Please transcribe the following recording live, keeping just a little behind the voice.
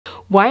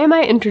Why am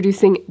I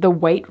introducing the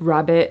white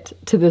rabbit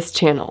to this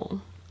channel?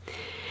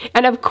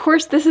 And of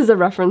course this is a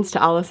reference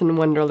to Alice in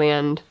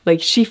Wonderland. Like,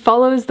 she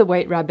follows the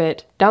white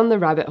rabbit down the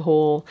rabbit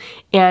hole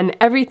and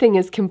everything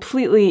is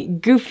completely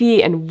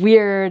goofy and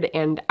weird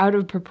and out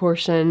of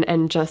proportion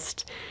and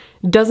just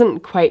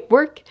doesn't quite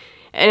work.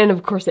 And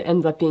of course it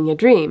ends up being a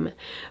dream.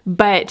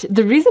 But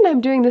the reason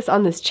I'm doing this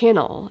on this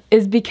channel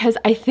is because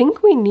I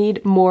think we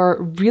need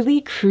more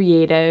really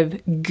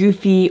creative,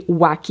 goofy,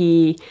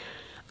 wacky,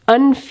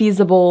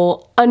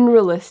 unfeasible,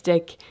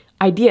 unrealistic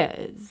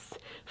ideas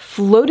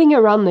floating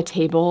around the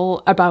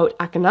table about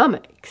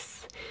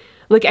economics.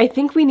 Like, I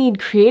think we need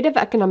creative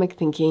economic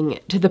thinking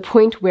to the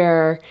point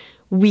where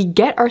we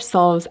get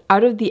ourselves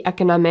out of the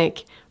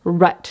economic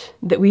rut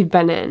that we've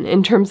been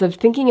in terms of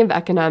thinking of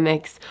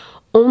economics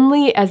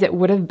only as it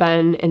would have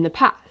been in the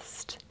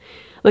past.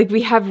 Like,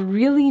 we have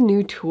really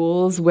new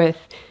tools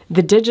with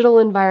the digital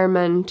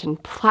environment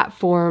and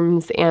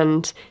platforms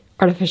and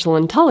artificial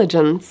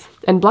intelligence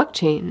and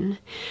blockchain.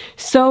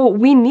 So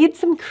we need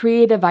some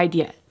creative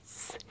ideas.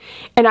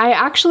 And I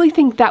actually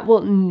think that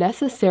will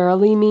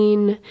necessarily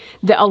mean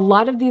that a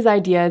lot of these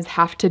ideas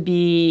have to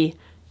be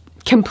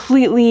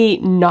completely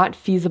not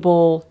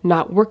feasible,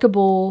 not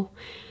workable.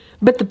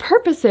 But the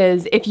purpose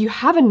is, if you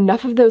have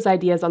enough of those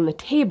ideas on the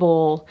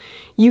table,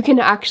 you can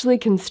actually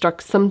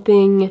construct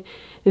something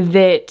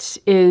that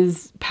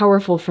is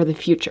powerful for the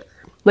future.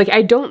 Like,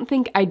 I don't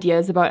think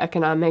ideas about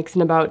economics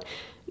and about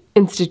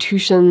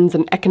institutions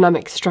and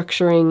economic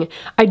structuring,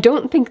 I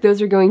don't think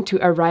those are going to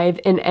arrive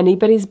in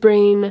anybody's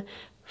brain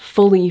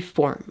fully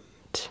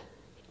formed.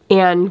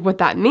 And what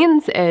that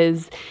means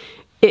is,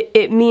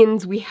 it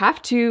means we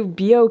have to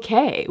be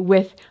okay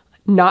with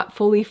not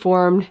fully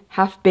formed,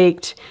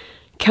 half-baked,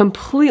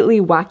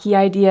 completely wacky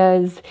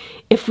ideas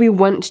if we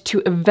want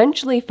to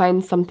eventually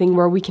find something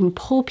where we can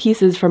pull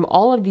pieces from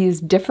all of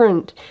these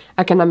different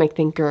economic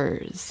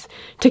thinkers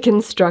to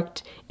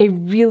construct a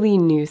really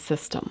new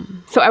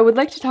system. So I would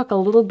like to talk a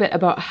little bit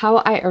about how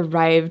I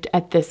arrived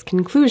at this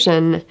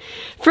conclusion,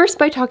 first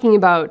by talking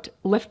about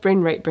left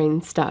brain, right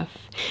brain stuff.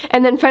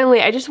 And then finally,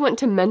 I just want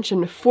to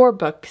mention 4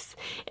 books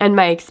and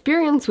my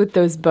experience with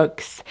those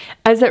books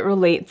as it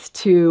relates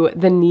to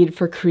the need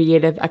for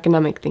creative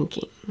economic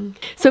thinking.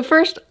 So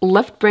first,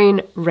 left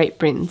brain, right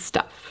brain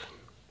stuff.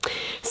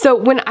 So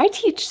when I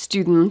teach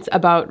students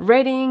about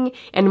writing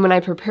and when I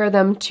prepare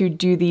them to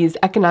do these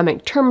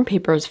economic term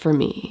papers for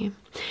me,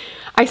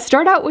 I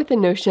start out with the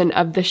notion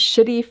of the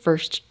shitty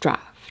first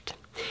draft.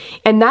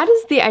 And that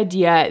is the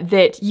idea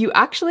that you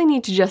actually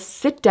need to just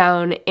sit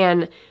down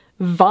and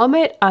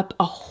vomit up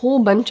a whole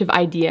bunch of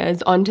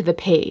ideas onto the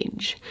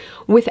page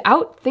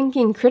without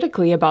thinking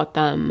critically about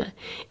them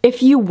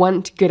if you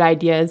want good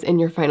ideas in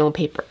your final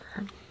paper.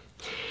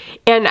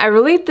 And I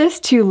relate this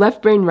to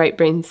left brain, right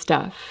brain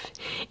stuff.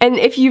 And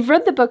if you've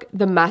read the book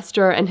The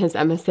Master and His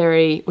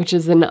Emissary, which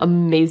is an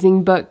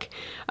amazing book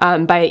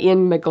by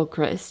Ian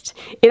McGilchrist,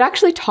 it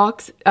actually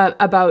talks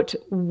about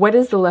what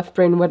is the left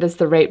brain, what is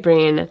the right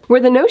brain, where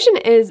the notion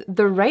is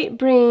the right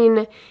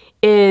brain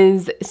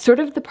is sort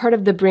of the part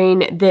of the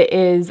brain that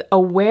is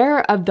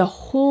aware of the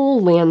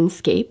whole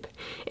landscape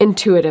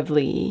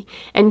intuitively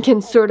and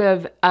can sort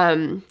of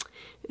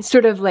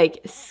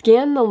like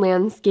scan the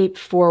landscape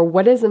for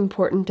what is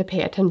important to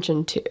pay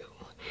attention to.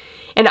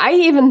 And I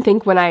even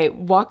think when I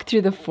walk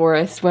through the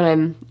forest, when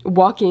I'm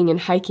walking and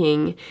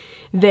hiking,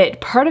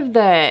 that part of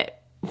the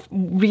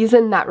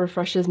reason that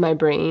refreshes my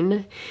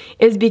brain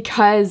is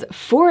because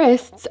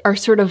forests are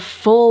sort of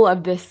full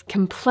of this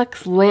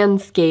complex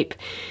landscape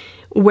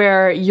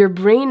where your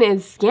brain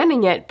is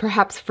scanning it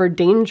perhaps for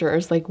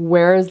dangers, like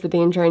where is the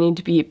danger I need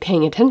to be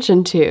paying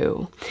attention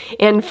to,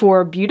 and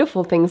for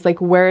beautiful things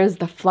like where is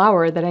the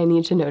flower that I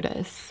need to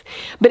notice.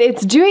 But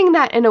it's doing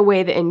that in a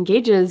way that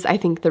engages, I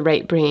think, the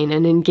right brain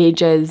and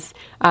engages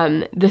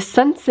the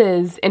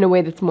senses in a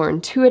way that's more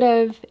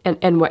intuitive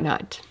and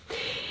whatnot.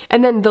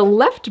 And then the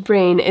left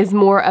brain is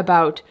more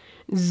about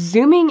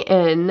zooming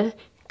in,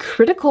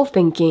 critical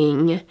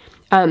thinking,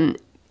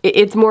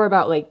 it's more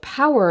about like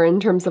power in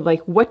terms of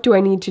like, what do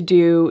I need to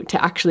do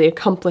to actually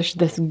accomplish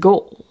this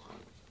goal?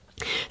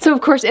 So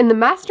of course, in The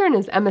Master and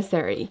His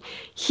Emissary,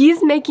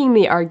 he's making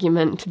the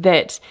argument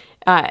that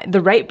the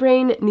right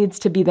brain needs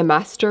to be the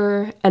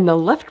master and the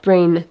left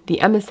brain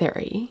the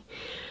emissary,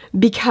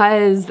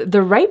 because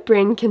the right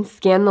brain can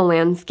scan the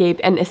landscape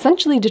and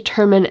essentially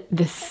determine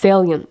the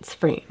salience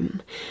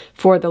frame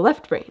for the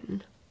left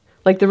brain.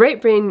 Like, the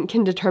right brain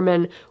can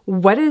determine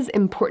what is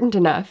important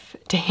enough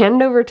to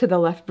hand over to the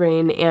left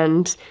brain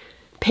and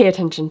pay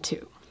attention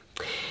to.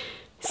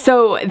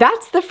 So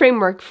that's the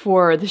framework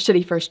for the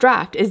shitty first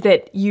draft, is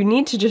that you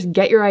need to just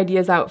get your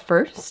ideas out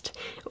first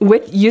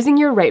with using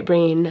your right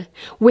brain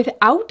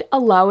without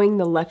allowing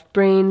the left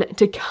brain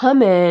to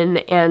come in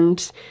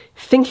and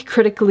think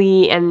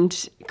critically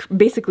and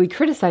basically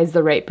criticize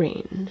the right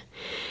brain.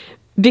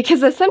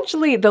 Because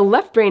essentially the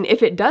left brain,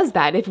 if it does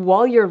that, if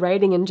while you're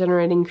writing and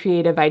generating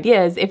creative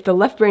ideas, if the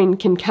left brain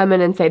can come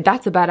in and say,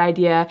 that's a bad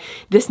idea,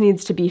 this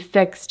needs to be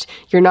fixed,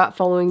 you're not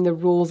following the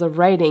rules of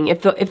writing,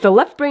 if the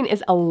left brain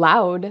is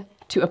allowed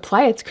to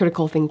apply its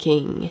critical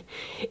thinking,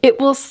 it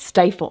will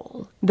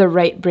stifle the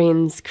right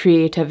brain's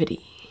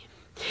creativity.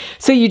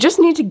 So you just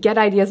need to get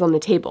ideas on the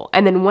table,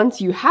 and then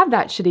once you have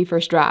that shitty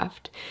first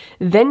draft,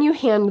 then you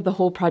hand the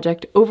whole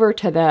project over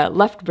to the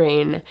left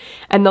brain,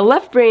 and the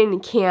left brain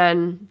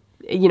can,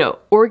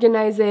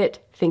 organize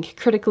it, think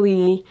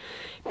critically,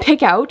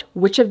 pick out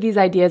which of these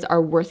ideas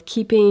are worth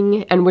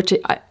keeping and which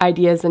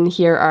ideas in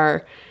here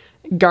are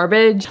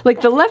garbage.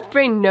 Like, the left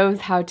brain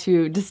knows how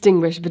to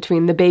distinguish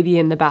between the baby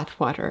and the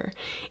bathwater,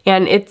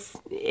 and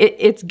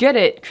it's good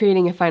at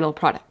creating a final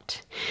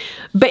product.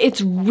 But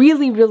it's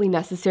really, really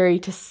necessary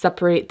to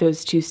separate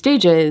those two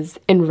stages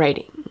in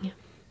writing.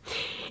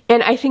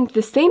 And I think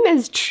the same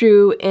is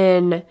true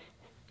in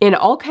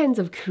all kinds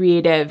of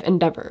creative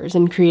endeavors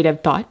and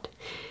creative thought.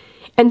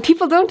 And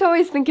people don't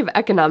always think of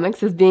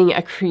economics as being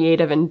a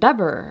creative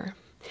endeavor.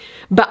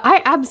 But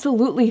I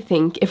absolutely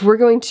think if we're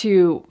going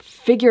to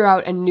figure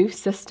out a new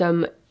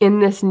system in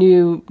this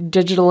new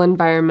digital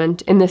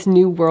environment, in this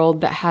new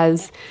world that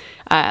has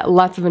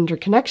lots of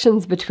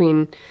interconnections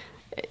between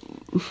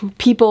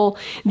people,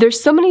 there's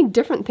so many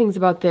different things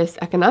about this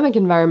economic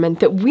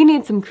environment that we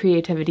need some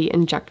creativity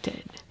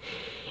injected.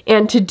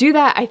 And to do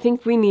that, I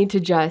think we need to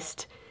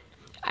just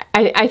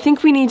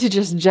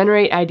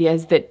generate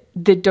ideas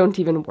that don't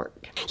even work.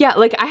 Yeah,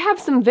 like, I have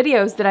some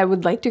videos that I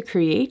would like to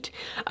create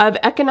of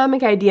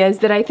economic ideas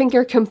that I think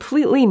are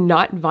completely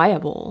not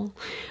viable.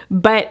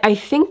 But I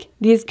think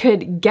these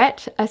could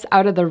get us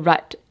out of the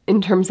rut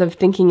in terms of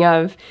thinking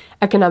of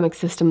economic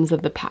systems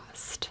of the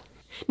past.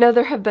 Now,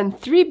 there have been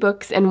 3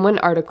 books and 1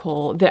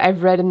 article that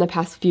I've read in the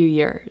past few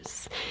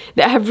years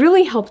that have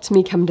really helped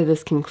me come to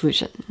this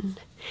conclusion.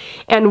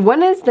 And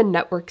one is The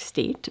Network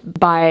State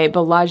by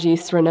Balaji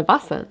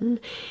Srinivasan.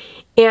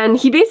 And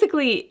he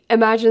basically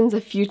imagines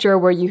a future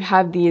where you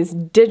have these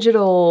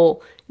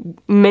digital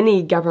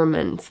mini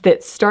governments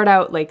that start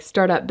out like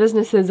startup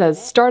businesses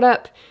as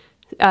startup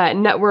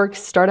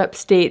networks, startup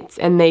states,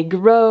 and they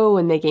grow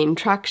and they gain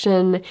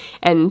traction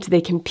and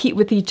they compete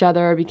with each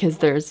other because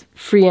there's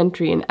free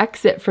entry and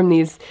exit from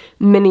these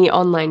mini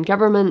online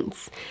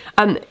governments.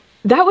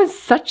 That was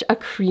such a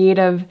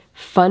creative,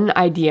 fun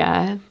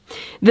idea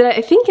that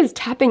I think is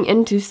tapping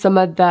into some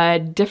of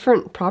the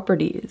different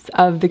properties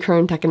of the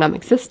current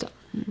economic system.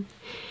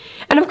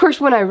 And of course,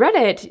 when I read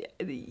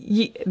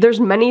it, there's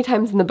many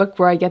times in the book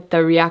where I get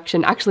the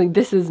reaction, actually,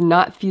 this is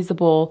not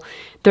feasible.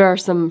 There are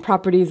some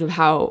properties of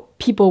how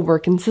people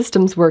work and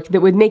systems work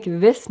that would make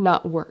this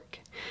not work.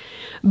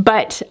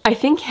 But I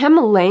think him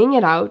laying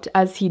it out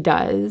as he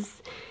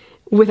does,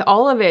 with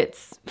all of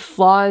its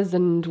flaws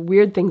and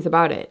weird things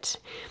about it,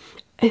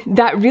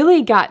 that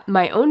really got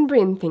my own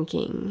brain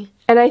thinking.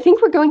 And I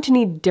think we're going to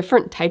need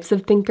different types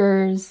of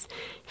thinkers,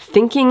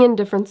 thinking in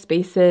different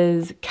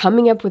spaces,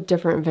 coming up with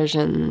different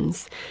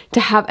visions to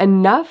have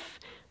enough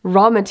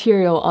raw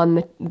material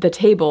on the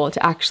table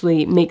to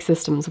actually make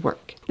systems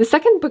work. The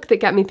second book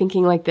that got me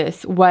thinking like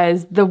this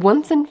was The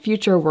Once and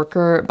Future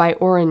Worker by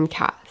Oren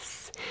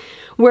Cass,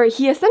 where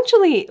he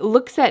essentially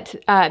looks at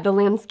the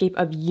landscape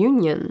of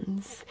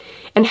unions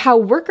and how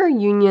worker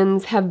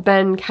unions have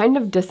been kind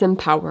of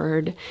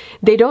disempowered.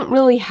 They don't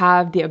really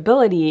have the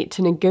ability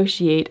to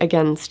negotiate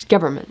against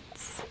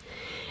governments.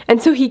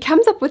 And so he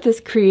comes up with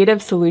this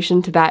creative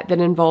solution to that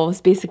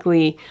involves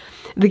basically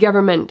the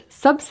government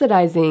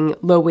subsidizing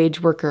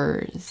low-wage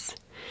workers,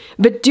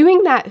 but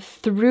doing that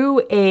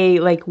through a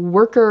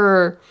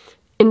worker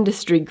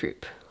industry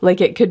group.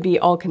 Like, it could be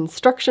all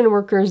construction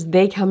workers,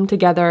 they come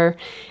together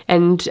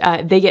and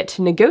they get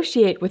to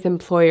negotiate with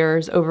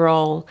employers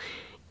overall,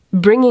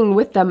 bringing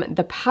with them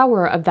the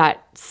power of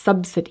that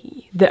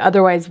subsidy that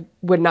otherwise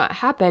would not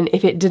happen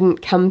if it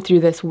didn't come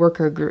through this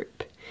worker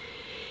group.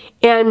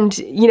 And,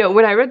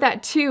 when I read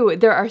that too,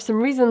 there are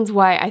some reasons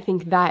why I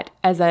think that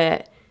as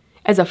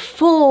a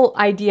full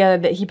idea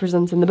that he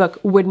presents in the book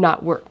would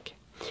not work.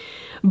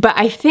 But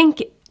I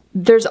think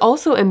there's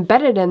also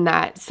embedded in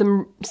that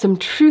some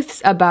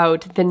truths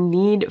about the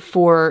need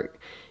for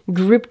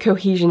group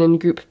cohesion and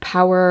group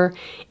power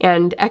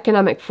and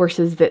economic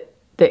forces that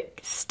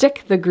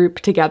stick the group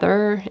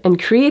together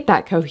and create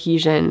that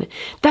cohesion.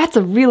 That's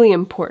a really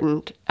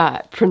important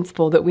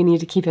principle that we need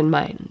to keep in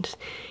mind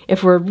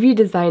if we're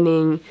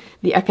redesigning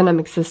the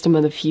economic system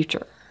of the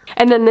future.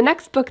 And then the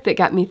next book that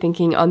got me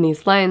thinking on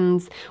these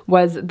lines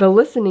was The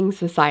Listening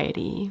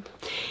Society.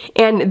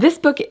 And this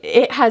book,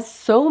 it has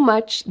so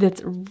much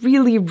that's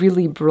really,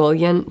 really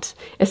brilliant,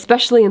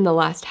 especially in the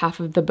last half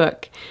of the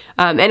book.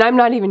 And I'm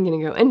not even going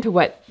to go into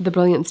what the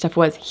brilliant stuff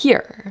was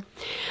here.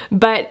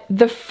 But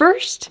the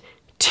first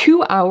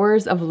 2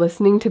 hours of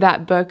listening to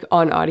that book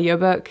on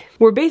audiobook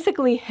were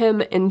basically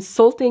him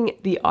insulting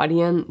the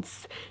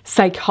audience,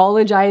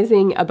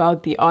 psychologizing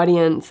about the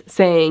audience,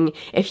 saying,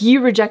 if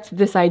you reject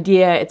this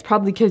idea, it's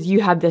probably because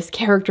you have this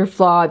character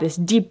flaw, this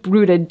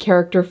deep-rooted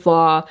character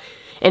flaw,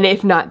 and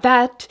if not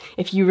that,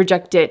 if you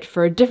reject it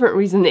for a different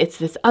reason, it's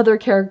this other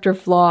character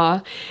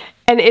flaw.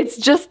 And it's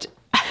just,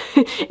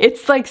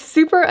 it's like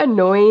super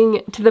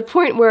annoying to the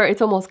point where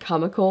it's almost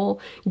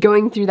comical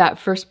going through that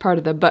first part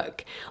of the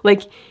book.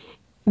 Like,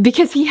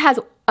 because he has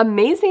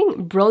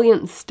amazing,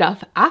 brilliant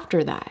stuff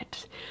after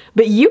that.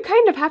 But you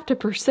kind of have to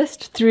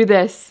persist through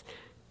this,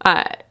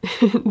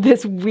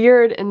 this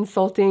weird,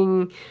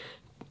 insulting,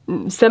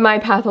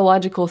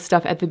 semi-pathological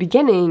stuff at the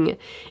beginning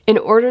in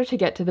order to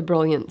get to the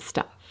brilliant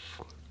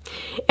stuff.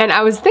 And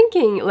I was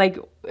thinking, like,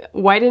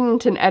 why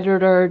didn't an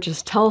editor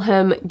just tell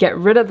him, get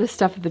rid of the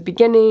stuff at the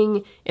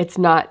beginning, it's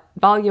not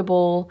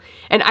valuable?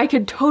 And I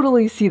could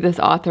totally see this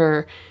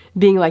author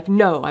being like,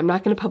 no, I'm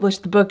not going to publish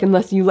the book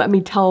unless you let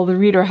me tell the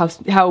reader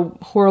how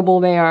horrible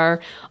they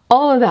are,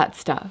 all of that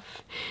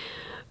stuff.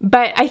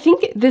 But I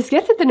think this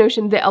gets at the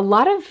notion that a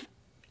lot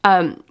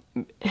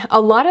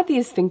of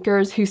these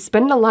thinkers who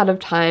spend a lot of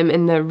time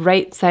in the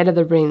right side of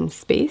the brain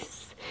space,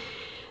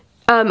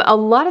 a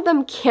lot of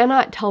them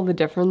cannot tell the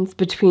difference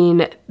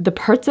between the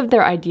parts of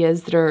their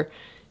ideas that are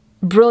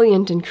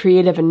brilliant and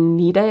creative and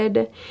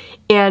needed,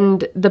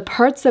 and the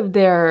parts of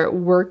their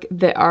work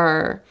that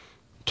are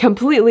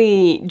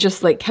completely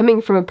just like coming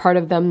from a part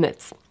of them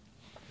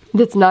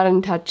that's not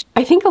in touch.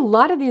 I think a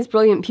lot of these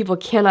brilliant people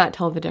cannot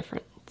tell the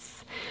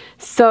difference.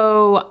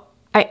 So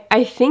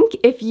I think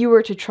if you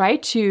were to try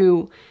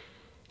to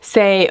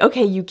say,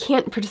 okay, you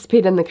can't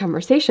participate in the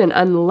conversation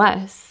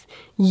unless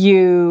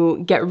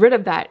you get rid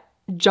of that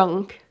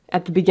junk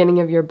at the beginning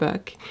of your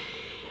book,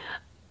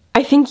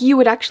 I think you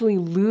would actually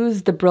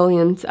lose the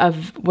brilliance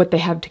of what they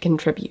have to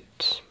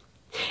contribute.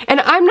 And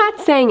I'm not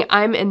saying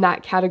I'm in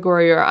that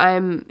category or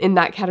I'm in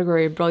that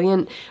category of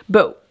brilliant,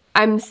 but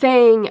I'm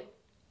saying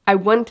I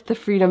want the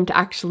freedom to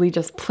actually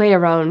just play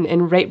around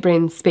in right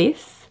brain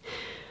space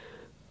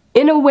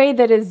in a way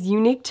that is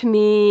unique to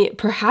me,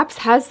 perhaps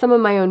has some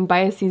of my own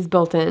biases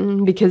built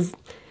in, because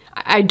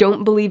I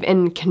don't believe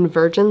in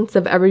convergence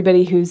of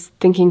everybody who's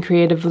thinking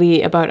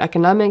creatively about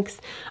economics.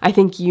 I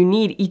think you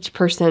need each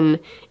person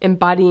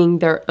embodying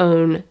their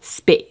own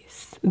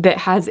space that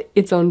has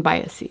its own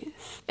biases.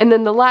 And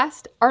then the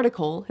last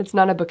article, it's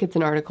not a book, it's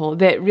an article,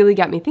 that really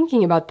got me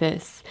thinking about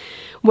this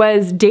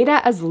was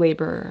Data as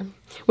Labor,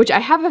 which I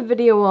have a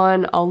video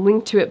on. I'll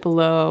link to it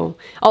below.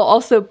 I'll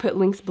also put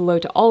links below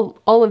to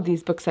all of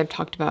these books I've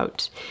talked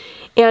about.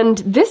 And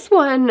this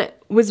one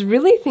was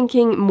really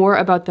thinking more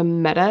about the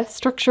meta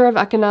structure of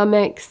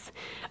economics,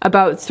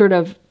 about sort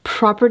of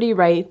property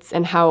rights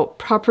and how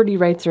property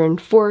rights are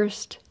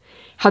enforced,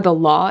 how the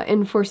law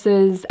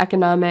enforces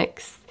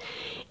economics.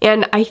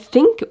 And I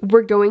think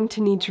we're going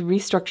to need to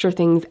restructure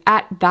things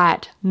at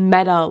that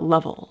meta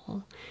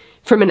level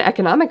from an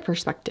economic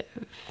perspective.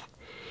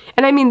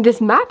 And I mean,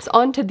 this maps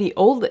onto the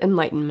old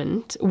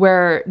Enlightenment,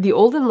 where the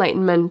old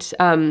Enlightenment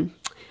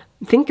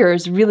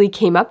thinkers really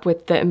came up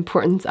with the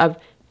importance of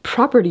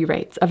property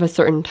rights of a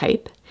certain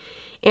type.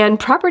 And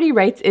property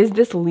rights is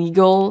this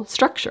legal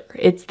structure.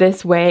 It's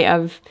this way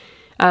of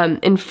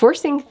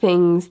enforcing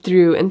things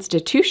through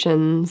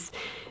institutions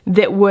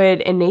that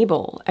would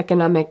enable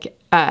economic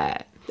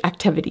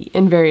activity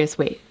in various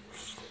ways.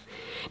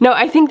 Now,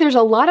 I think there's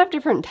a lot of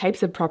different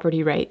types of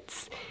property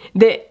rights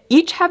that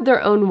each have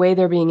their own way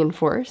they're being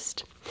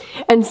enforced.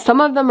 And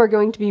some of them are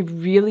going to be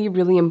really,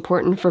 really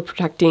important for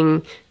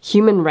protecting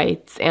human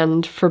rights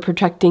and for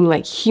protecting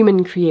like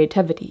human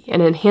creativity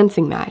and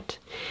enhancing that.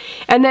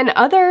 And then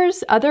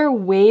other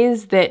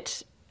ways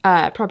that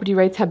property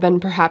rights have been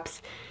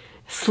perhaps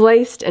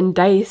sliced and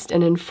diced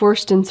and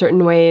enforced in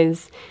certain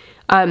ways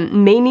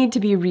may need to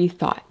be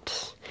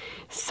rethought.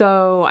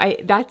 So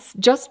that's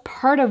just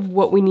part of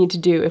what we need to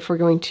do if we're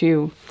going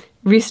to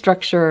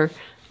restructure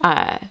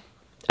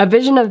a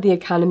vision of the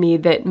economy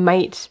that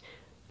might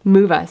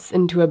move us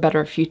into a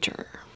better future.